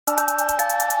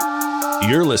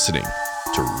You're listening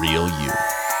to Real You.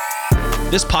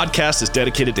 This podcast is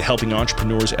dedicated to helping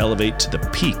entrepreneurs elevate to the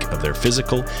peak of their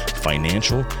physical,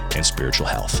 financial, and spiritual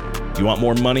health. You want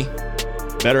more money,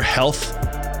 better health,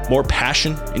 more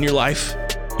passion in your life?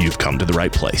 You've come to the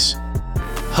right place.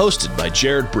 Hosted by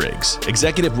Jared Briggs,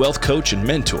 executive wealth coach and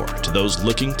mentor to those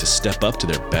looking to step up to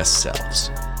their best selves.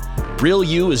 Real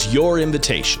You is your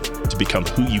invitation to become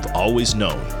who you've always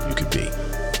known you could be.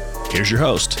 Here's your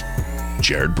host,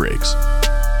 Jared Briggs.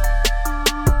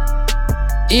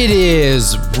 It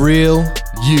is Real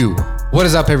You. What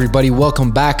is up, everybody?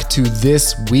 Welcome back to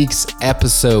this week's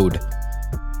episode.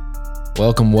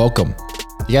 Welcome. You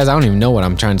guys, I don't even know what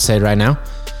I'm trying to say right now.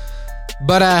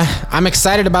 But I'm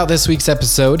excited about this week's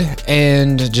episode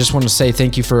and just want to say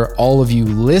thank you for all of you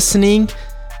listening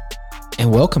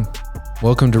and welcome.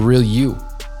 Welcome to Real You.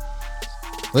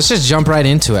 Let's just jump right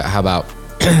into it. How about?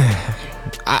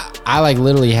 I like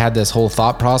literally had this whole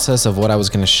thought process of what I was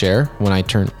going to share when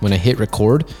I hit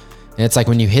record. And it's like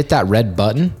when you hit that red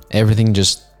button, everything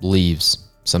just leaves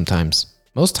sometimes.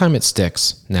 Most time it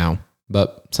sticks now,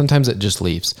 but sometimes it just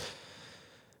leaves.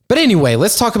 But anyway,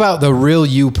 let's talk about the Real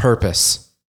You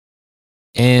purpose.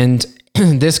 And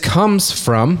this comes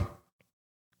from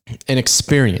an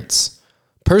experience,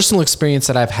 personal experience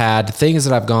that I've had, things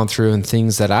that I've gone through and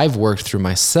things that I've worked through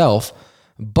myself.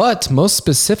 But most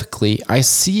specifically, I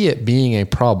see it being a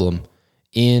problem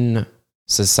in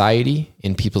society,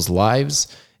 in people's lives,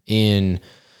 in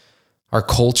our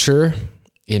culture,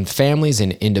 in families,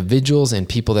 in individuals, and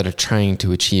people that are trying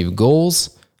to achieve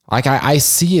goals. Like I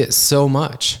see it so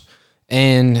much.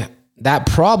 And that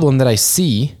problem that I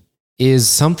see is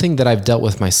something that I've dealt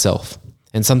with myself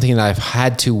and something that I've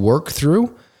had to work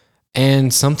through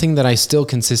and something that I still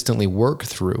consistently work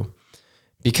through.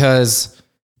 Because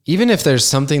even if there's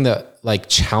something that like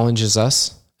challenges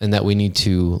us and that we need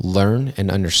to learn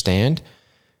and understand,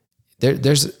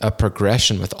 there's a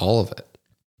progression with all of it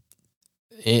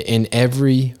in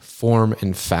every form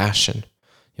and fashion.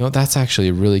 You know, that's actually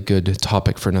a really good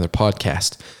topic for another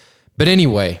podcast. But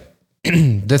anyway,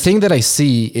 the thing that I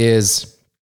see is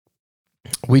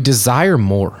we desire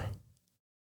more.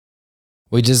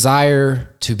 We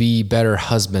desire to be better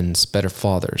husbands, better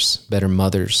fathers, better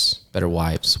mothers, better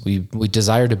wives. We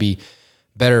desire to be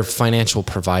better financial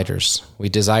providers. We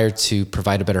desire to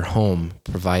provide a better home,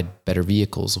 provide better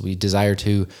vehicles. We desire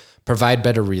to provide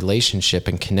better relationship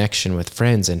and connection with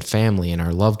friends and family and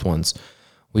our loved ones.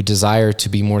 We desire to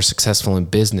be more successful in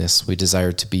business. We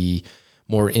desire to be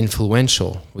more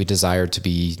influential. We desire to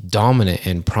be dominant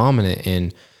and prominent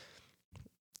and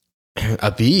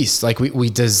a beast. Like we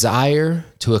desire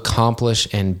to accomplish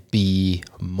and be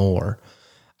more.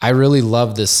 I really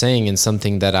love this saying, and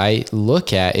something that I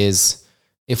look at is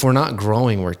if we're not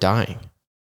growing, we're dying.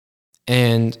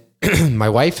 And my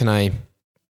wife and I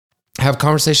have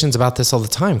conversations about this all the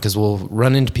time because we'll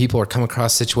run into people or come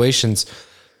across situations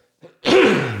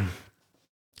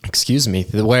excuse me,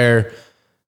 where you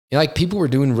know, like people were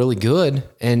doing really good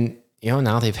and you know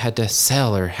now they've had to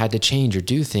sell or had to change or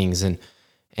do things and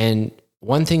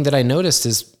one thing that I noticed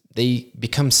is they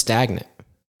become stagnant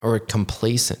or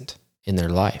complacent in their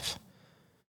life.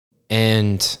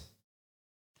 And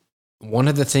one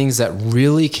of the things that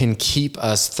really can keep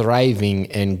us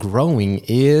thriving and growing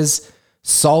is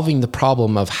solving the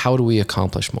problem of how do we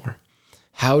accomplish more?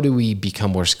 How do we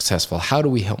become more successful? How do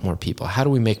we help more people? How do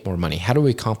we make more money? How do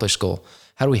we accomplish goal?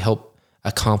 How do we help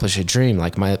accomplish a dream?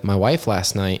 Like my wife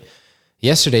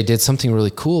yesterday did something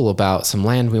really cool about some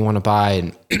land we want to buy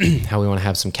and how we want to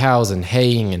have some cows and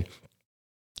haying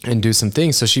and do some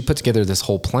things. So she put together this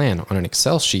whole plan on an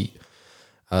Excel sheet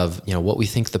of, you know, what we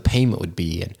think the payment would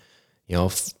be. And, you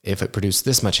know, if it produced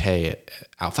this much hay,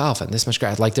 alfalfa, and this much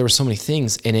grass, like there were so many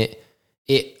things. And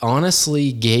it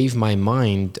honestly gave my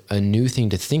mind a new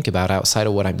thing to think about outside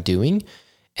of what I'm doing.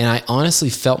 And I honestly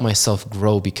felt myself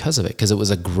grow because of it, because it was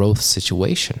a growth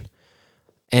situation.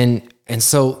 And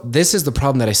so this is the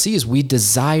problem that I see is we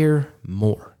desire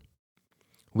more.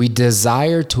 We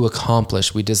desire to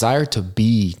accomplish. We desire to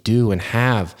be, do, and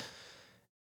have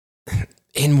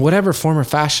in whatever form or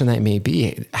fashion that may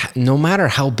be. No matter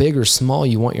how big or small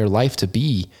you want your life to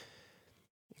be,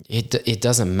 it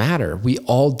doesn't matter. We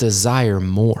all desire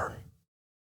more.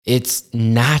 It's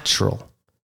natural.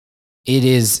 It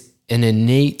is an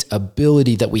innate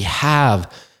ability that we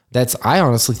have that's, I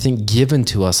honestly think, given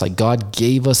to us. Like God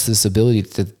gave us this ability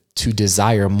to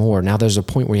desire more. Now there's a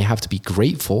point where you have to be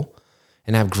grateful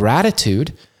and have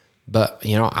gratitude. But,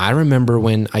 you know, I remember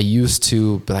when I used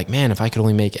to be like, man, if I could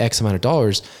only make X amount of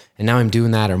dollars, and now I'm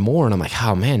doing that or more. And I'm like,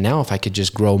 oh man, now if I could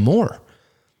just grow more,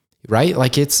 right?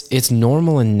 Like it's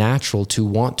normal and natural to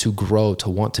want to grow, to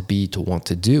want to be, to want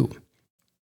to do.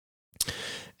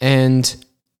 And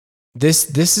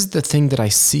this is the thing that I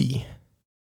see.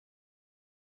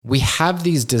 We have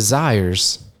these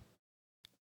desires,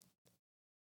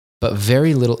 but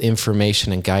very little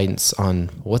information and guidance on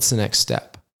what's the next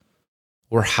step,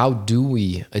 or how do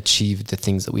we achieve the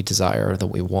things that we desire or that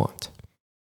we want.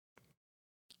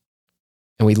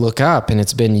 And we look up and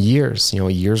it's been years,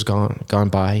 years gone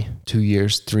by, 2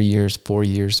 years, 3 years, 4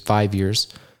 years, 5 years.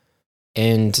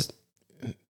 And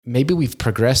maybe we've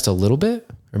progressed a little bit,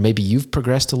 or maybe you've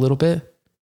progressed a little bit,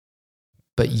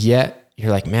 but yet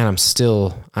you're like, man,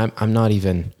 I'm not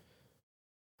even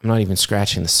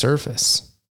scratching the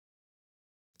surface.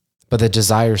 But the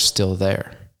desire's still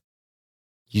there.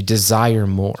 You desire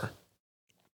more.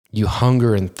 You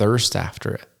hunger and thirst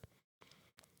after it.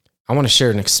 I want to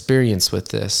share an experience with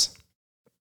this.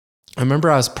 I remember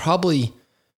I was probably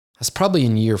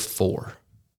in year 4,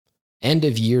 end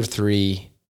of year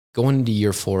 3, going into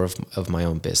year 4 of my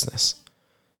own business,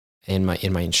 in my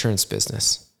insurance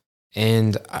business.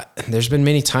 And there's been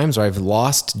many times where I've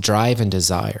lost drive and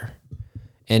desire.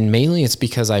 And mainly it's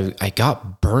because I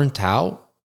got burnt out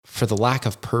for the lack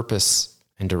of purpose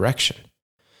and direction.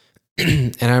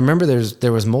 And I remember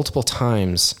there was multiple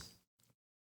times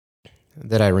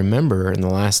that I remember in the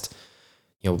last,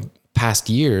 past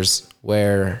years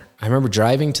where I remember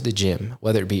driving to the gym,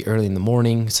 whether it be early in the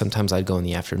morning, sometimes I'd go in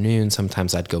the afternoon,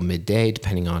 sometimes I'd go midday,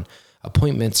 depending on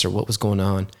appointments or what was going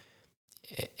on.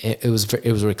 It was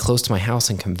very close to my house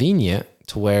and convenient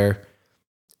to where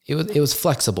it was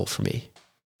flexible for me.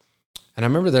 And I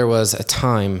remember there was a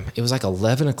time, it was like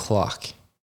 11 o'clock.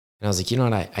 And I was like, you know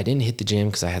what? I didn't hit the gym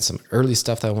because I had some early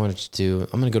stuff that I wanted to do.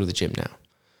 I'm going to go to the gym now.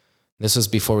 This was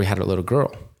before we had our little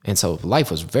girl. And so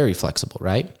life was very flexible,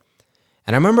 right?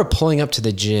 And I remember pulling up to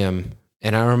the gym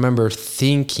and I remember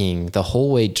thinking the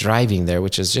whole way driving there,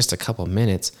 which is just a couple of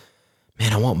minutes,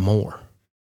 man, I want more.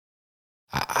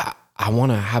 I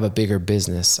want to have a bigger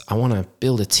business. I want to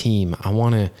build a team. I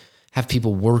want to have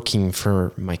people working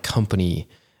for my company.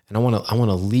 And I want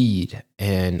to lead,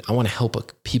 and I want to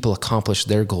help people accomplish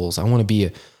their goals. I want to be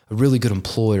a really good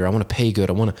employer. I want to pay good.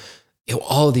 I want to,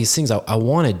 all of these things. I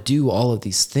want to do all of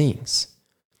these things.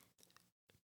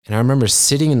 And I remember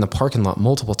sitting in the parking lot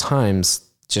multiple times,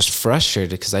 just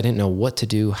frustrated because I didn't know what to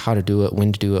do, how to do it,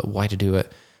 when to do it, why to do it,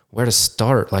 where to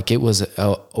start. Like, it was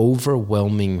an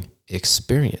overwhelming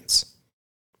experience.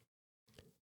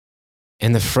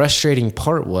 And the frustrating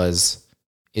part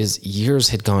is years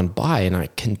had gone by and I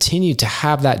continued to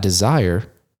have that desire,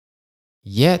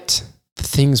 yet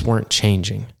things weren't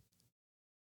changing.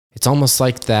 It's almost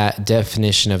like that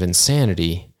definition of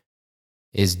insanity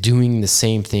is doing the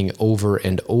same thing over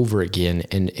and over again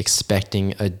and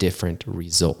expecting a different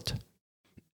result.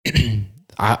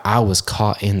 I was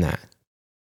caught in that.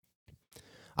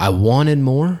 I wanted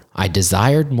more, I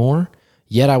desired more,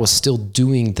 yet I was still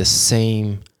doing the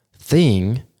same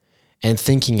thing and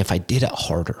thinking if I did it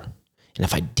harder, and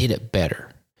if I did it better,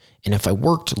 and if I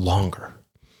worked longer,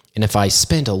 and if I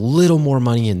spent a little more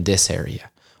money in this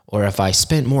area, or if I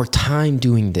spent more time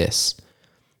doing this,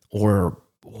 or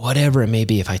whatever it may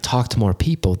be, if I talked to more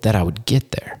people, that I would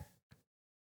get there.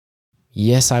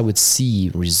 Yes, I would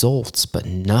see results, but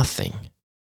nothing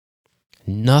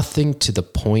to the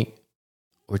point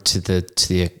or to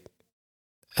the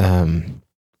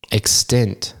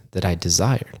extent that I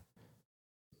desired.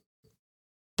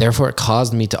 Therefore, it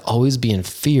caused me to always be in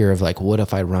fear of like, what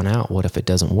if I run out? What if it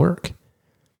doesn't work?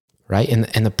 Right?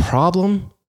 And the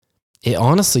problem, it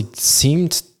honestly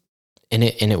seemed, and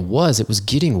it was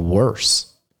getting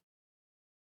worse.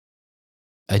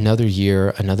 Another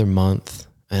year, another month,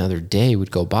 another day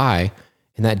would go by,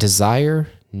 and that desire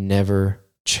never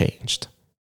changed.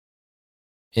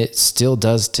 It still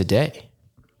does today.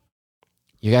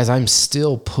 You guys, I'm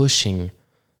still pushing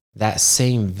that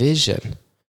same vision.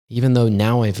 Even though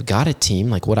now I've got a team,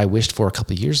 like what I wished for a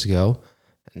couple of years ago,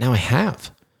 now I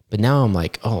have. But now I'm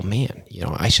like, oh man,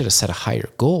 I should have set a higher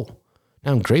goal.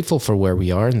 Now I'm grateful for where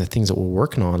we are and the things that we're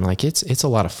working on. Like it's a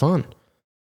lot of fun.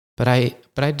 But I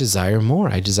desire more.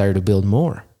 I desire to build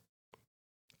more.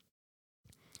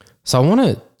 So I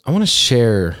want to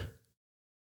share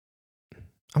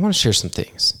some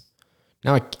things.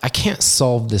 Now I can't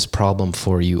solve this problem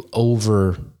for you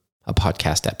over a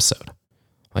podcast episode.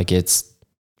 Like it's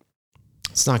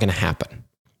not going to happen.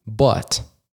 But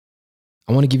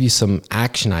I want to give you some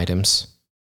action items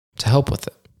to help with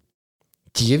it,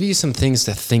 to give you some things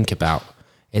to think about.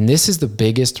 And this is the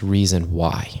biggest reason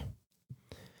why.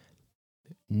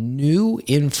 New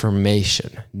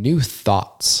information, new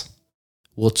thoughts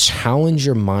will challenge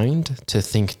your mind to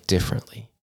think differently.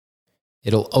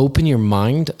 It'll open your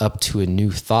mind up to a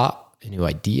new thought, a new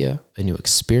idea, a new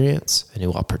experience, a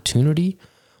new opportunity,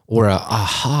 or a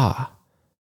aha,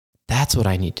 that's what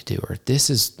I need to do, or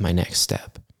this is my next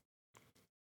step.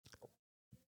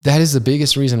 That is the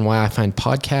biggest reason why I find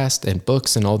podcasts and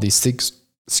books and all these things,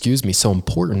 so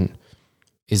important,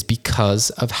 is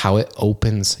because of how it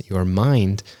opens your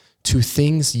mind to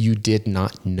things you did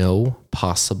not know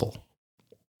possible.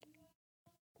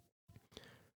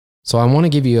 So I want to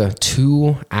give you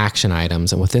 2 action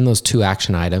items, and within those 2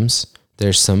 action items,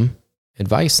 there's some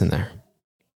advice in there.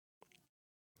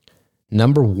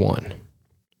 Number 1,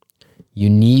 you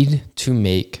need to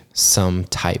make some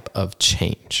type of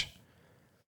change.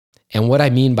 And what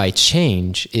I mean by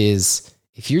change is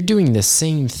if you're doing the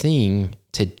same thing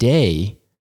today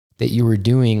that you were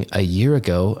doing a year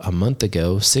ago, a month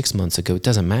ago, 6 months ago, it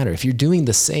doesn't matter. If you're doing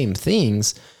the same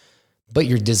things, but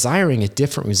you're desiring a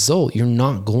different result, you're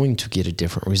not going to get a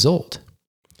different result.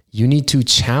 You need to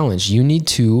challenge. You need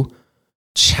to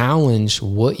challenge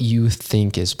what you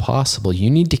think is possible. You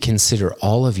need to consider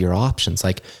all of your options.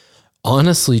 Like,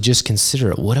 honestly, just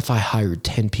consider it. What if I hired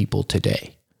 10 people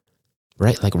today?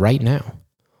 Right? Like right now.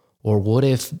 Or what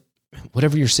if,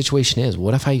 whatever your situation is,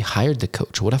 what if I hired the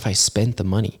coach? What if I spent the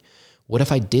money? What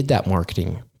if I did that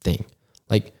marketing thing?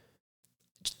 Like,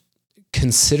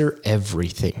 consider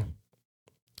everything.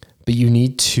 But you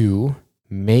need to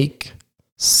make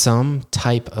some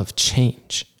type of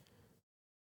change.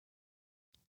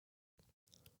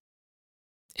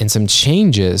 And some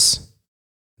changes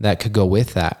that could go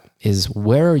with that is,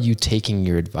 where are you taking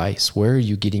your advice? Where are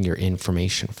you getting your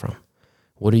information from?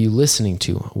 What are you listening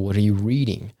to? What are you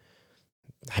reading?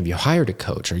 Have you hired a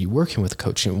coach? Are you working with a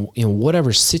coach? In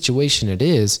whatever situation it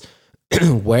is,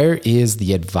 where is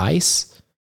the advice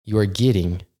you are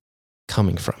getting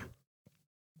coming from?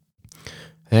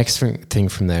 The next thing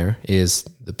from there is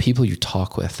the people you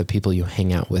talk with, the people you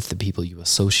hang out with, the people you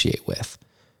associate with.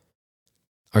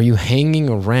 Are you hanging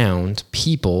around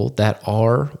people that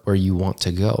are where you want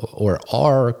to go, or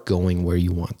are going where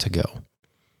you want to go?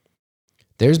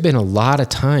 There's been a lot of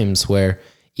times where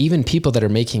even people that are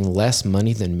making less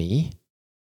money than me,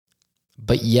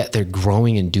 but yet they're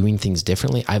growing and doing things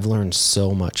differently, I've learned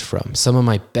so much from. Some of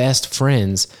my best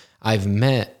friends I've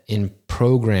met in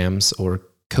programs or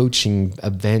coaching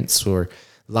events or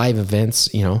live events,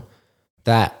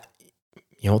 that,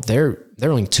 they're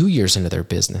only 2 years into their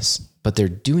business, but they're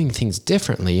doing things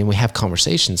differently. And we have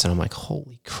conversations and I'm like,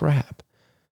 holy crap.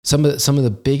 Some of the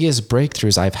biggest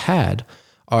breakthroughs I've had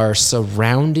are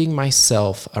surrounding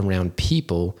myself around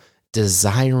people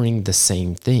desiring the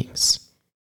same things.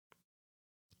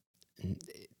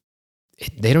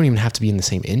 They don't even have to be in the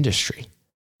same industry.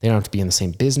 They don't have to be in the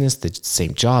same business, the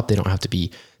same job. They don't have to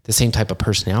be the same type of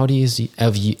personality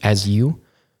as you.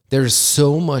 There's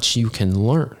so much you can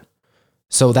learn.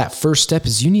 So that first step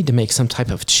is you need to make some type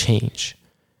of change.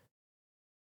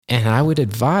 And I would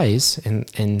advise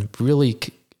and really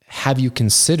have you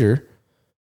consider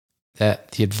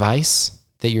that the advice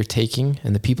that you're taking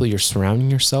and the people you're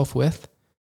surrounding yourself with,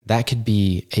 that could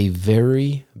be a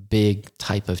very big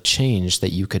type of change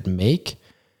that you could make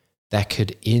that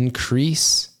could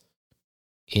increase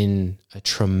in a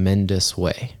tremendous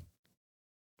way.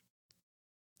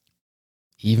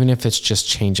 Even if it's just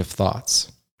change of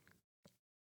thoughts.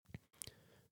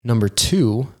 Number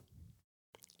 2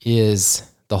 is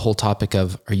the whole topic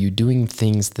of, are you doing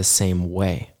things the same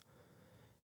way?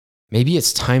 Maybe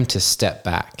it's time to step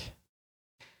back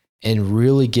and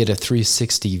really get a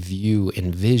 360 view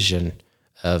and vision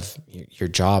of your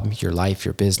job, your life,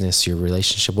 your business, your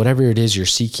relationship, whatever it is you're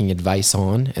seeking advice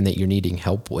on and that you're needing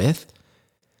help with.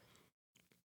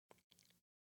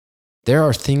 There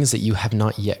are things that you have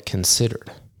not yet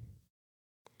considered.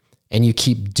 And you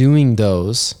keep doing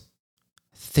those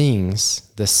things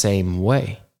the same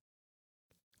way,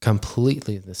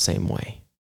 completely the same way.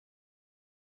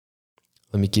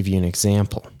 Let me give you an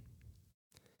example.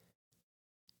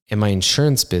 In my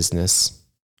insurance business,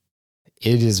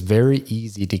 it is very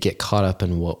easy to get caught up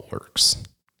in what works.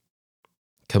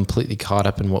 Completely caught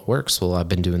up in what works. Well, I've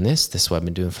been doing this is what I've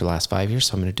been doing for the last 5 years,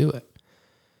 so I'm going to do it.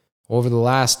 Over the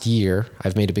last year,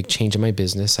 I've made a big change in my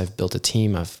business. I've built a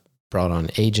team. I've brought on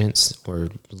agents. We're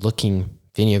looking,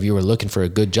 if any of you are looking for a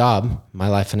good job, My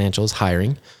Life Financial is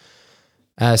hiring.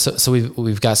 So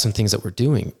we've got some things that we're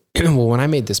doing. Well, when I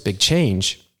made this big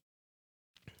change,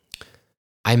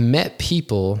 I met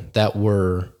people that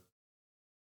were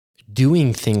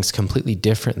doing things completely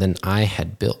different than I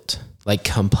had built, like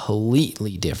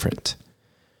completely different.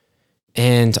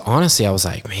 And honestly, I was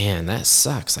like, man, that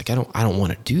sucks. Like, I don't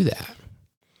want to do that.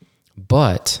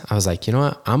 But I was like, you know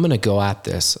what? I'm going to go at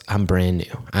this. I'm brand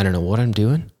new. I don't know what I'm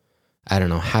doing. I don't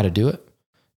know how to do it.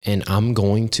 And I'm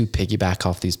going to piggyback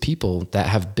off these people that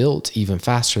have built even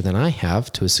faster than I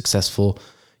have to a successful,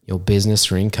 business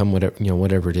or income,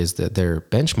 whatever it is that their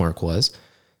benchmark was.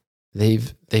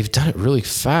 They've done it really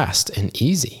fast and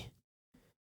easy.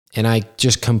 And I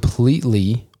just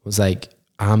completely was like,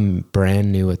 I'm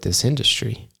brand new at this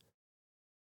industry.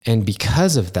 And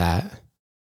because of that,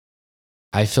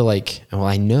 I feel like,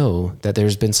 I know that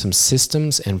there's been some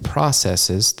systems and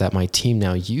processes that my team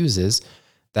now uses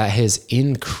that has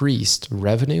increased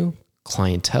revenue,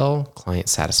 clientele, client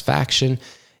satisfaction,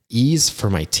 ease for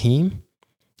my team.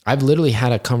 I've literally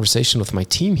had a conversation with my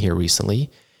team here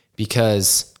recently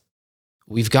because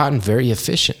we've gotten very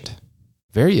efficient.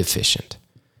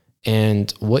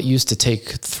 And what used to take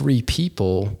 3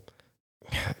 people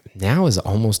now is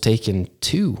almost taking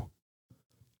 2.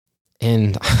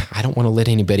 And I don't want to let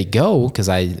anybody go because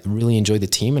I really enjoy the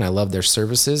team and I love their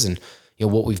services and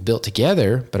what we've built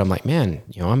together. But I'm like, man,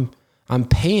 I'm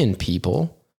paying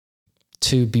people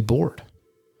to be bored.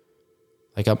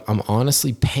 Like I'm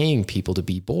honestly paying people to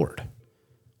be bored,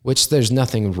 which there's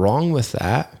nothing wrong with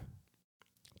that.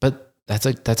 But that's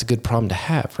a good problem to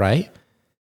have, right?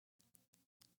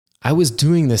 I was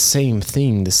doing the same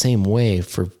thing the same way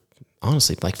for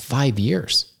honestly like 5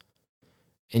 years.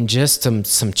 And just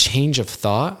some change of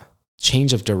thought,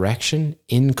 change of direction,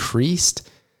 increased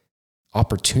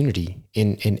opportunity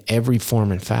in every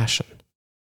form and fashion.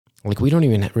 Like we don't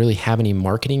even really have any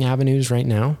marketing avenues right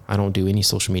now. I don't do any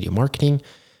social media marketing.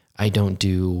 I don't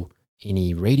do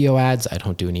any radio ads. I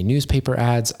don't do any newspaper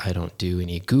ads. I don't do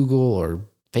any Google or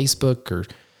Facebook or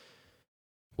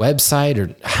website,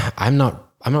 or I'm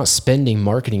not spending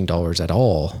marketing dollars at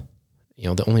all.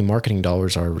 The only marketing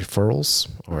dollars are referrals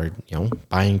or,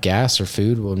 buying gas or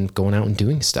food when going out and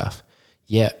doing stuff.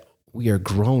 Yet we are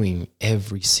growing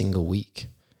every single week.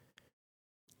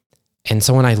 And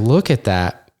so when I look at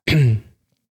that, I'm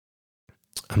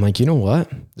like, you know what?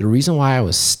 The reason why I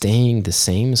was staying the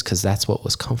same is because that's what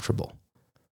was comfortable.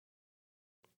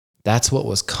 That's what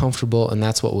was comfortable and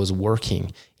that's what was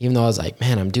working. Even though I was like,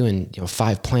 man, I'm doing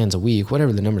 5 plans a week,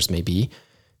 whatever the numbers may be.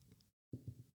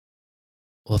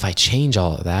 Well, if I change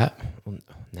all of that,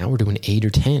 now we're doing 8 or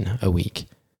 10 a week.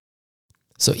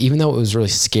 So even though it was really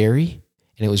scary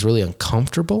and it was really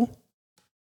uncomfortable,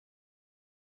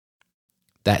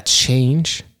 that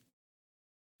change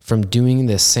from doing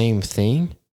the same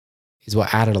thing is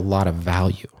what added a lot of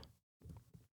value.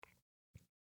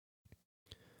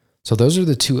 So those are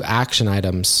the 2 action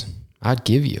items I'd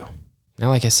give you. Now,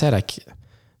 like I said,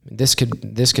 this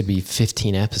could be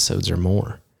 15 episodes or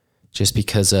more, just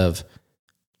because of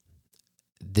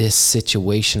this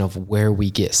situation of where we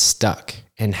get stuck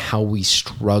and how we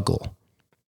struggle.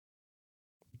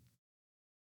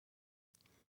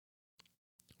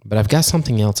 But I've got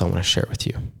something else I want to share with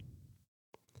you.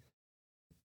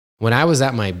 When I was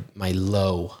at my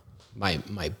low,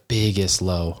 my biggest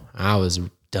low, I was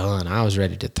done. I was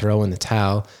ready to throw in the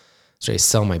towel. I was ready to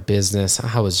sell my business.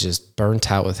 I was just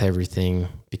burnt out with everything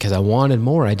because I wanted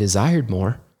more. I desired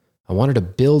more. I wanted to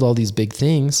build all these big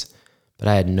things, but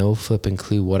I had no flipping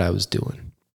clue what I was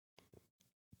doing.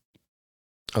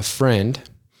 A friend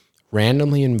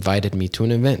randomly invited me to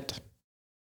an event.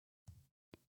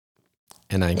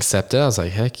 And I accepted. I was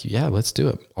like, heck yeah, let's do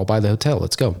it. I'll buy the hotel.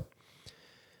 Let's go.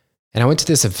 And I went to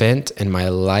this event and my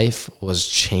life was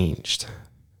changed.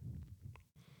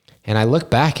 And I look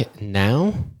back at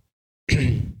now,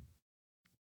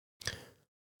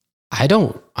 I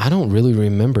don't really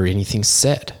remember anything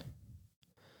said.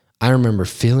 I remember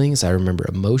feelings. I remember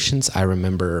emotions. I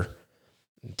remember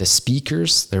the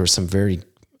speakers. There were some very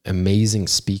amazing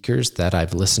speakers that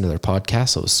I've listened to their podcasts.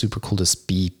 So it was super cool to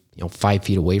be 5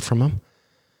 feet away from them.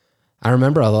 I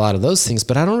remember a lot of those things,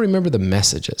 but I don't remember the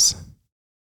messages.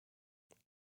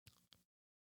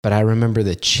 But I remember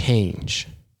the change.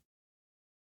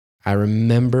 I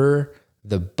remember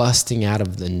the busting out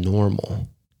of the normal.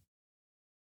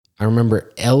 I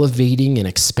remember elevating and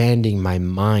expanding my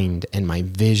mind and my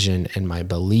vision and my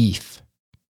belief.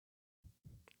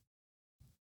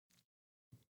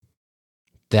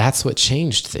 That's what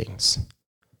changed things.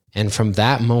 And from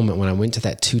that moment, when I went to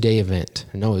that 2-day event,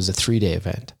 no, it was a 3-day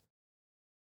event,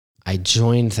 I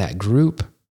joined that group.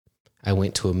 I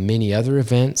went to many other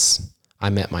events. I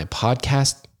met my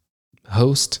podcast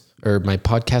host or my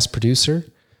podcast producer,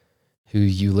 who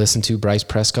you listened to, Bryce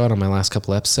Prescott, on my last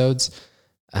couple episodes.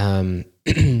 I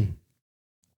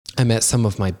met some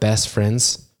of my best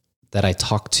friends that I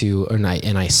talked to, and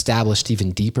I established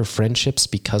even deeper friendships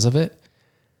because of it.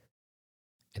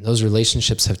 And those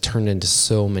relationships have turned into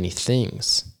so many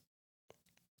things.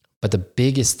 But the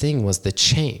biggest thing was the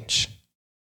change.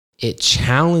 It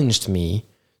challenged me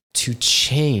to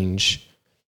change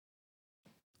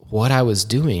what I was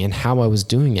doing and how I was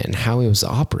doing it and how I was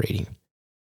operating.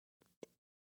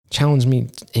 Challenged me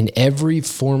in every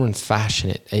form and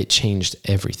fashion. It changed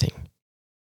everything.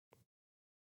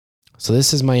 So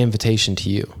this is my invitation to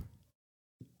you.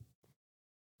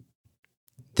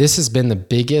 This has been the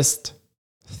biggest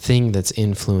thing that's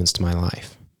influenced my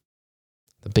life.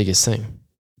 The biggest thing.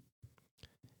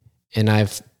 And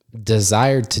I've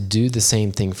desired to do the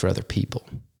same thing for other people.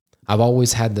 I've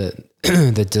always had the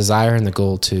the desire and the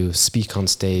goal to speak on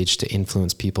stage, to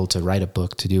influence people, to write a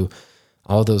book, to do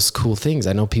all those cool things.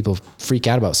 I know people freak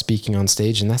out about speaking on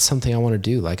stage, and that's something I want to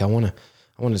do. Like I want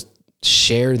to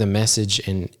share the message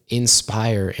and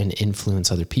inspire and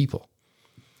influence other people.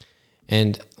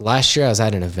 And last year I was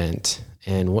at an event,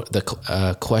 and what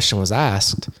the question was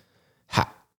asked,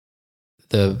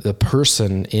 the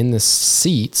person in the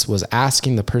seats was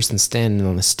asking the person standing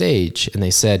on the stage, and they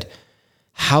said,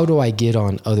 "How do I get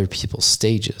on other people's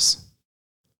stages?"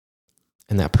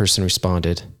 And that person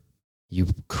responded, "You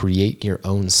create your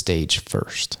own stage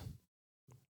first."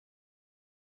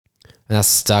 And that's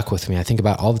stuck with me. I think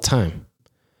about it all the time.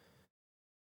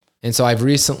 And so I've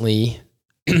recently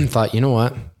thought, you know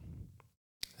what?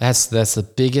 That's the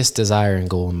biggest desire and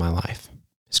goal in my life,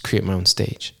 is create my own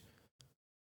stage.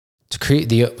 To create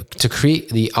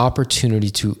the opportunity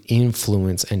to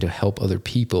influence and to help other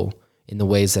people in the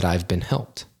ways that I've been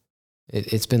helped.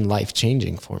 It's been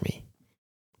life-changing for me.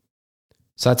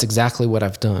 So that's exactly what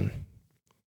I've done.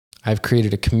 I've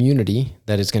created a community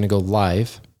that is going to go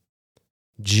live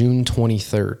June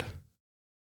 23rd.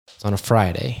 It's on a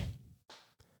Friday.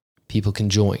 People can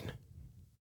join.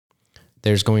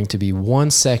 There's going to be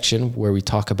one section where we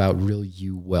talk about real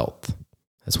you wealth.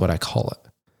 That's what I call it.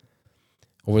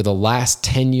 Over the last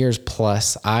 10 years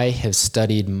plus, I have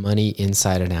studied money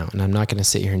inside and out. And I'm not going to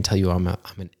sit here and tell you I'm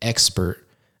an expert.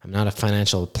 I'm not a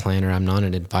financial planner. I'm not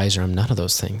an advisor. I'm none of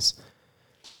those things.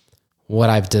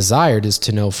 What I've desired is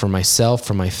to know for myself,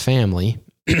 for my family,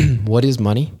 what is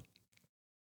money?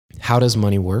 How does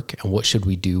money work? And what should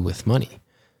we do with money?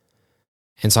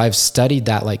 And so I've studied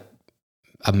that like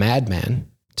a madman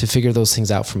to figure those things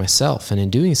out for myself. And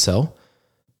in doing so,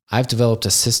 I've developed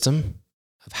a system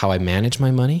of how I manage my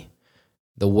money,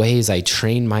 the ways I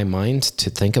train my mind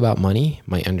to think about money,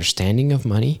 my understanding of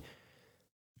money.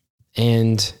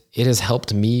 And it has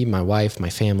helped me, my wife,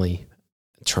 my family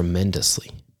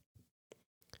tremendously.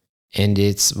 And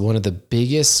it's one of the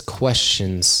biggest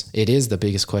questions. It is the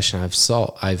biggest question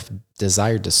I've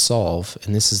desired to solve.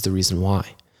 And this is the reason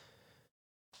why.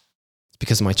 It's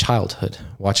because of my childhood,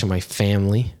 watching my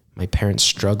family, my parents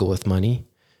struggle with money,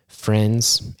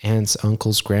 friends, aunts,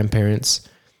 uncles, grandparents,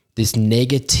 this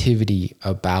negativity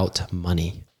about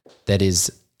money that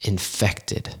is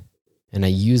infected. And I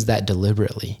use that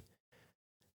deliberately.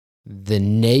 The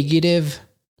negative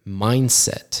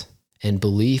mindset and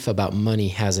belief about money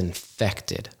has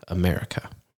infected America.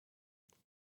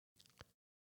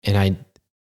 And I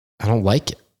don't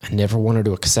like it. I never wanted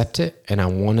to accept it. And I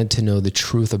wanted to know the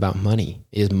truth about money.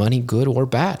 Is money good or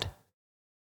bad?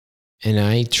 And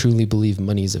I truly believe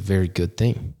money is a very good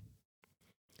thing.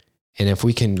 And if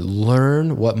we can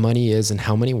learn what money is and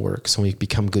how money works, and we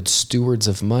become good stewards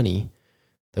of money,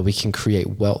 that we can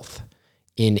create wealth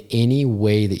in any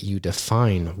way that you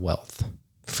define wealth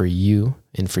for you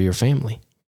and for your family.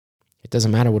 It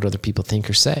doesn't matter what other people think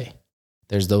or say.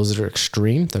 There's those that are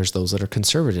extreme. There's those that are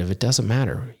conservative. It doesn't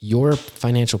matter. Your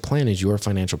financial plan is your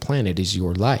financial plan. It is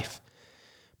your life.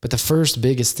 But the first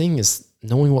biggest thing is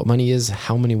knowing what money is,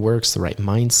 how money works, the right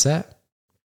mindset.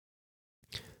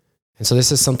 And so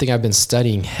this is something I've been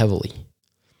studying heavily.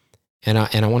 And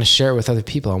I want to share it with other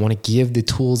people. I want to give the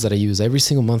tools that I use every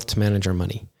single month to manage our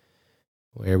money,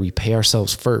 where we pay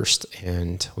ourselves first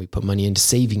and we put money into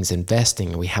savings, investing,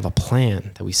 and we have a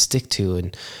plan that we stick to.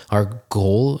 And our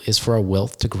goal is for our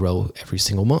wealth to grow every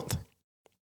single month.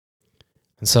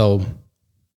 And so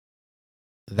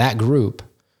that group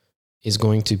is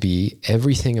going to be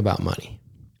everything about money.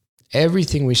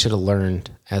 Everything we should have learned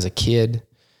as a kid,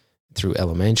 through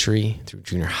elementary, through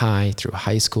junior high, through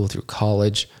high school, through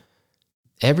college,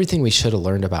 everything we should have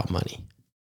learned about money.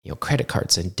 You know, credit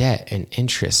cards and debt and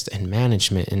interest and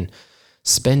management and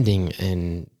spending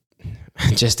and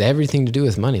just everything to do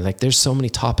with money. Like there's so many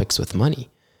topics with money.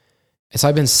 And so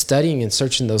I've been studying and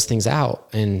searching those things out,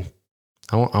 and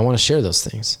I want to share those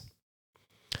things.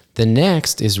 The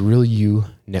next is Real You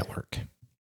Network.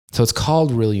 So it's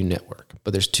called Real You Network,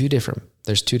 but there's two different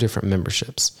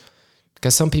memberships.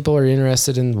 Because some people are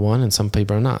interested in one and some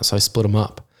people are not. So I split them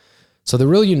up. So the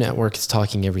Real You Network is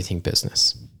talking everything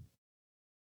business.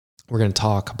 We're going to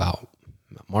talk about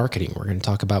marketing. We're going to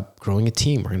talk about growing a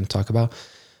team. We're going to talk about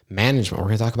management. We're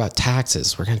going to talk about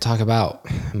taxes. We're going to talk about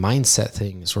mindset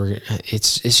things.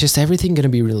 It's just everything going to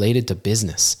be related to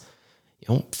business.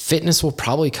 Fitness will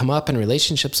probably come up and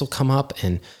relationships will come up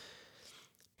and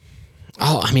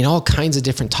all kinds of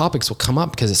different topics will come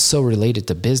up because it's so related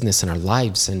to business and our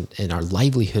lives and our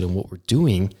livelihood and what we're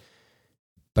doing.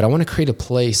 But I want to create a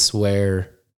place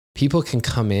where people can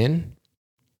come in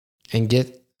and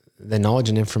get the knowledge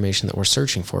and information that we're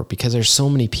searching for, because there's so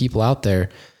many people out there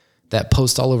that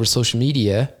post all over social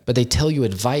media, but they tell you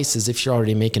advice as if you're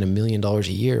already making $1 million a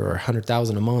year or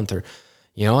 $100,000 a month. Or,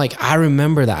 I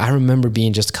remember that. I remember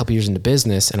being just a couple years into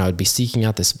business and I would be seeking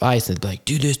out this advice and they'd be like,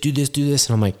 do this, do this, do this.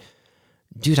 And I'm like,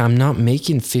 dude, I'm not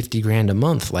making $50,000 a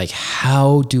month. Like,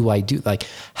 how do I do? Like,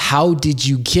 how did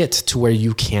you get to where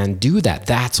you can do that?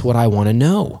 That's what I want to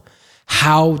know.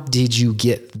 How did you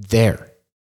get there?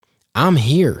 I'm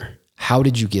here. How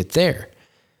did you get there?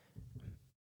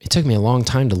 It took me a long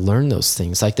time to learn those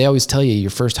things. Like they always tell you, your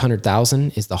first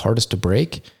 100,000 is the hardest to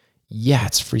break. Yeah,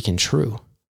 it's freaking true.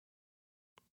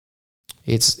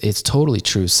 It's totally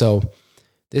true. So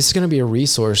this is going to be a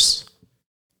resource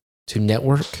to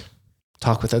network,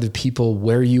 talk with other people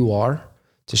where you are,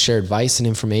 to share advice and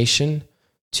information,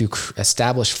 to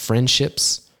establish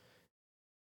friendships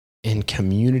and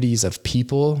communities of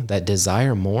people that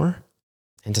desire more,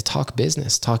 and to talk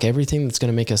business, talk everything that's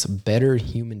going to make us better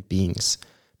human beings,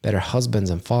 better husbands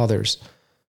and fathers,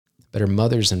 better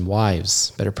mothers and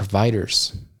wives, better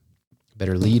providers,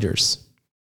 better leaders,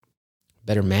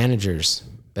 better managers,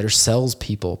 better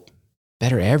salespeople,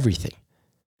 better everything.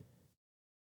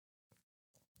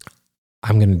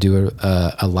 I'm going to do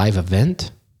a live event.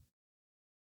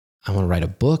 I want to write a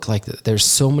book. Like there's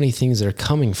so many things that are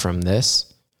coming from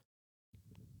this.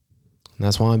 And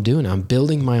that's why I'm doing it. I'm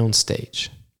building my own stage.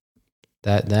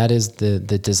 That is the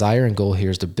desire and goal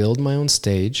here, is to build my own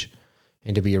stage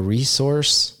and to be a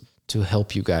resource to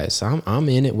help you guys. I'm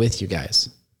in it with you guys.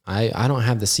 I don't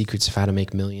have the secrets of how to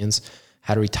make millions,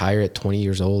 how to retire at 20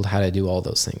 years old, how to do all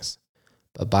those things.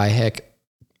 But by heck,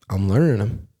 I'm learning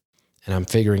them and I'm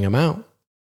figuring them out.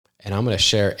 And I'm going to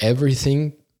share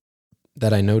everything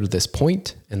that I know to this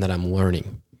point and that I'm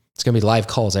learning. It's going to be live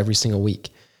calls every single week.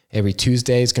 Every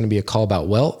Tuesday is going to be a call about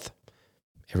wealth.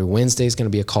 Every Wednesday is going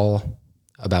to be a call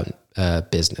about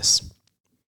business.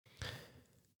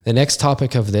 The next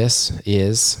topic of this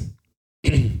is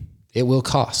it will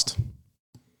cost.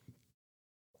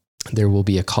 There will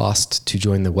be a cost to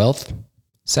join the wealth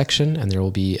section, and there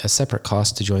will be a separate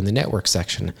cost to join the network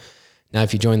section. Now,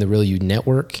 if you join the Real You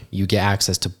network, you get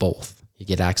access to both. You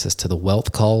get access to the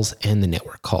wealth calls and the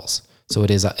network calls. So it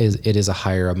is a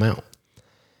higher amount.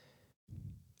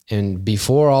 And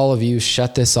before all of you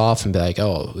shut this off and be like,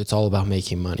 oh, it's all about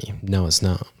making money. No, it's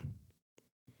not.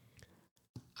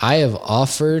 I have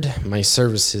offered my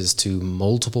services to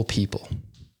multiple people,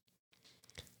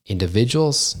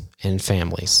 individuals and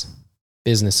families,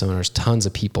 business owners, tons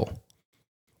of people,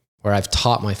 where I've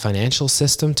taught my financial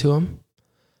system to them.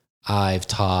 I've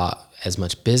taught as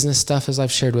much business stuff as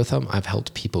I've shared with them. I've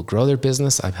helped people grow their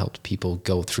business. I've helped people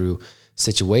go through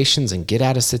situations and get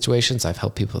out of situations. I've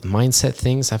helped people with mindset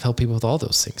things. I've helped people with all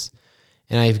those things.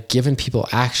 And I've given people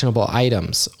actionable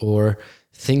items or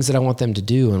things that I want them to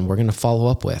do, and we're going to follow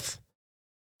up with.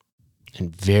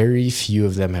 And very few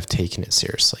of them have taken it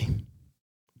seriously.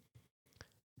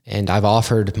 And I've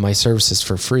offered my services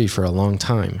for free for a long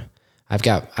time. I've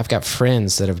got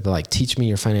friends that have been like, teach me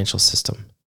your financial system.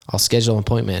 I'll schedule an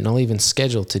appointment, and I'll even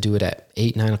schedule to do it at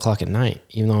 8, 9 o'clock at night.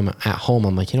 Even though I'm at home,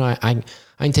 I'm like, I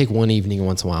can take one evening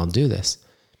once in a while and do this.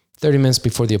 30 minutes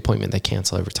before the appointment, they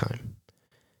cancel every time.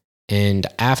 And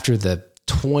after the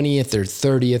 20th or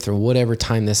 30th or whatever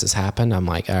time this has happened, I'm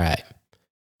like, all right,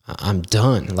 I'm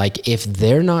done. Like, if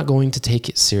they're not going to take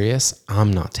it serious,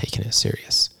 I'm not taking it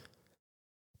serious.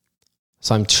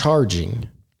 So I'm charging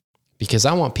because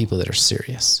I want people that are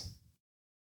serious.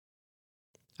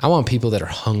 I want people that are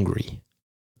hungry,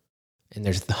 and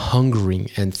they're hungering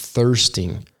and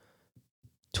thirsting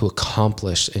to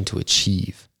accomplish and to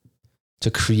achieve,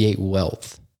 to create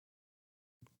wealth,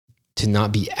 to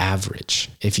not be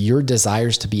average. If your desire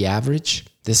is to be average,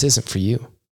 this isn't for you.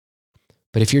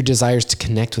 But if your desire is to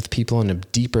connect with people on a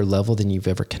deeper level than you've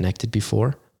ever connected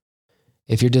before,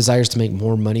 if your desire is to make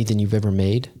more money than you've ever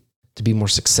made, to be more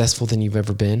successful than you've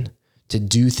ever been, to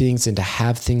do things and to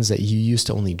have things that you used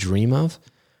to only dream of,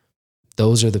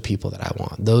 those are the people that I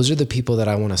want. Those are the people that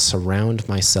I want to surround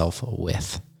myself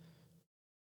with.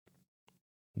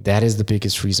 That is the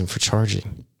biggest reason for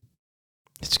charging.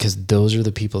 It's because those are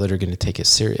the people that are going to take it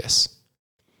serious.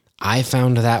 I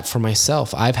found that for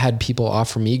myself. I've had people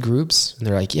offer me groups and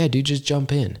they're like, yeah, dude, just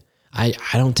jump in. I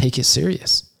don't take it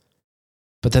serious.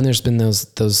 But then there's been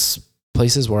those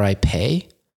places where I pay.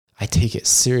 I take it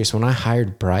serious. When I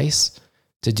hired Bryce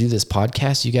to do this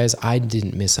podcast, you guys, I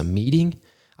didn't miss a meeting.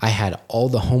 I had all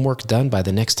the homework done by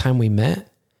the next time we met.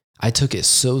 I took it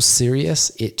so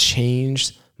serious, it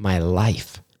changed my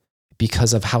life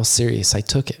because of how serious I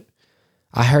took it.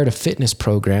 I hired a fitness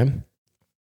program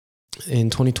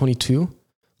in 2022,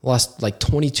 lost like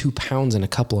 22 pounds in a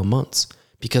couple of months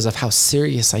because of how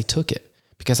serious I took it,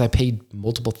 because I paid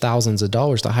multiple thousands of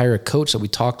dollars to hire a coach that we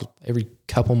talked every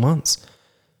couple months.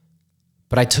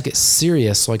 But I took it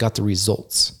serious, so I got the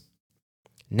results.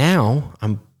 Now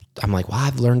I'm like, well,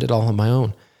 I've learned it all on my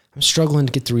own. I'm struggling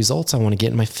to get the results I want to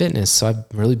get in my fitness. So I've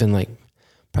really been like,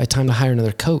 probably time to hire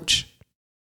another coach.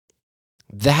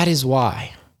 That is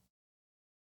why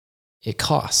it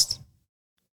costs,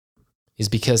 is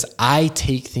because I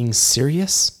take things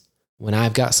serious when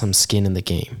I've got some skin in the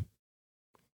game.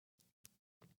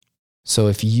 So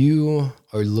if you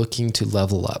are looking to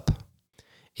level up,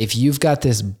 if you've got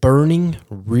this burning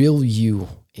real you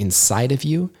inside of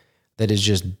you that is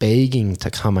just begging to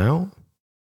come out,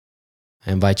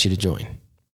 I invite you to join.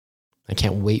 I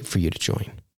can't wait for you to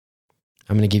join.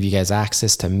 I'm going to give you guys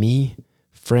access to me,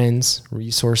 friends,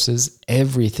 resources,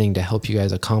 everything to help you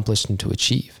guys accomplish and to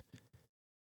achieve.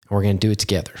 And we're going to do it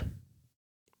together.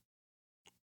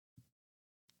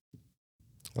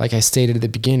 Like I stated at the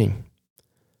beginning,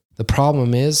 the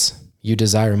problem is you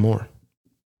desire more.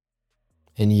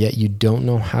 And yet you don't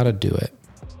know how to do it.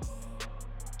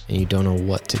 And you don't know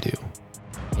what to do.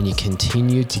 And you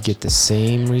continue to get the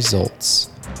same results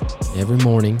every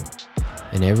morning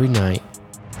and every night.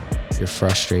 You're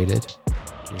frustrated,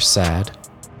 you're sad,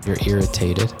 you're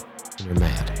irritated, and you're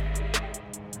mad.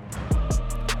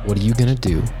 What are you going to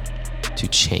do to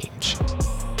change?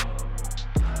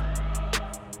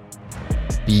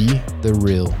 Be the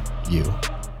real you.